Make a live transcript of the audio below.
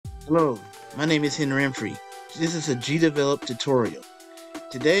Hello, my name is Henry Emphrey. This is a GDevelop tutorial.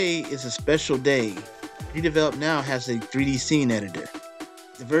 Today is a special day. GDevelop now has a 3D scene editor.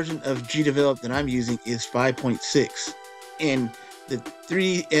 The version of GDevelop that I'm using is 5.6, and the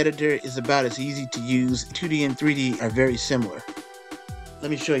 3D editor is about as easy to use. 2D and 3D are very similar. Let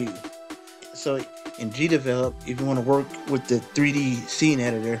me show you. So in GDevelop, if you want to work with the 3D scene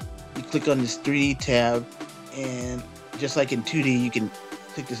editor, you click on this 3D tab, and just like in 2D, you can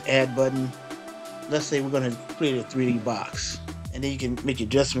click this add button. Let's say we're going to create a 3D box, and then you can make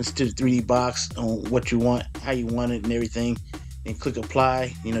adjustments to the 3D box on what you want, how you want it and everything, and click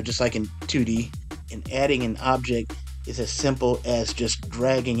apply, just like in 2D. And adding an object is as simple as just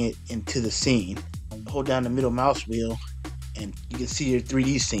dragging it into the scene. Hold down the middle mouse wheel and you can see your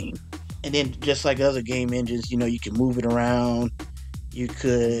 3D scene. And then just like other game engines, you can move it around, you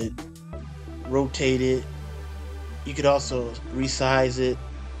could rotate it, you could also resize it.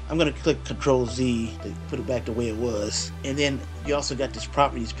 I'm going to click Control Z to put it back the way it was. And then you also got this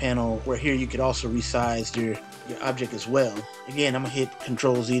properties panel where here you could also resize your object as well. Again, I'm going to hit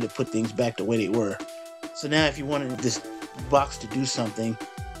Control Z to put things back the way they were. So now if you wanted this box to do something,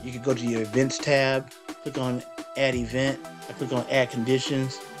 you could go to your Events tab, click on Add Event, I click on Add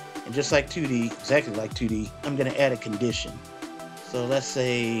Conditions, and just like 2D, exactly like 2D, I'm going to add a condition. So let's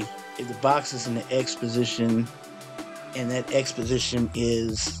say if the box is in the X position, and that X position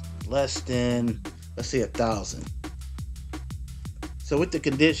is less than, let's say, 1,000. So with the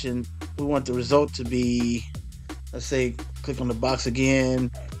condition, we want the result to be, let's say, click on the box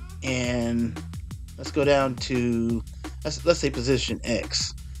again, and let's go down to, let's say position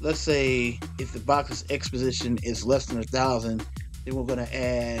X. Let's say if the box's X position is less than 1,000, then we're going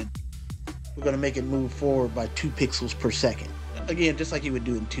to make it move forward by 2 pixels per second. Again, just like you would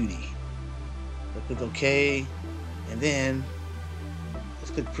do in 2D. So click OK. And then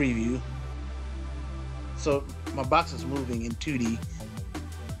let's click preview. So my box is moving in 2D.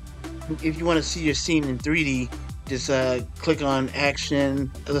 If you want to see your scene in 3D, just click on action.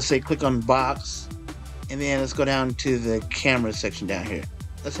 Let's say click on box, and then let's go down to the camera section down here.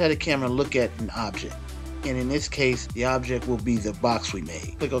 Let's have the camera look at an object, and in this case the object will be the box we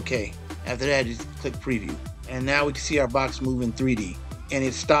made. Click OK. After that, just click preview, and now we can see our box move in 3D, and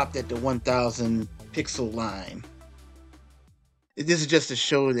it stopped at the 1,000 pixel line. This is just to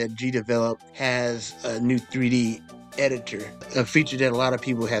show that GDevelop has a new 3D editor, a feature that a lot of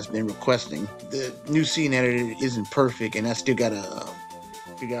people has been requesting. The new scene editor isn't perfect, and I still gotta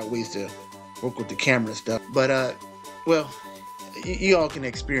figure out ways to work with the camera stuff. But well, you all can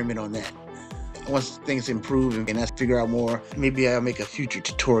experiment on that. Once things improve and I figure out more, maybe I'll make a future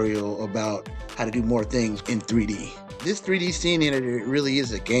tutorial about how to do more things in 3D. This 3D scene editor really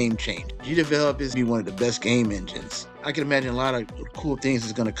is a game changer. GDevelop is one of the best game engines. I can imagine a lot of cool things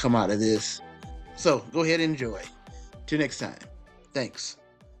is going to come out of this. So go ahead and enjoy. Till next time. Thanks.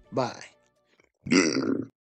 Bye.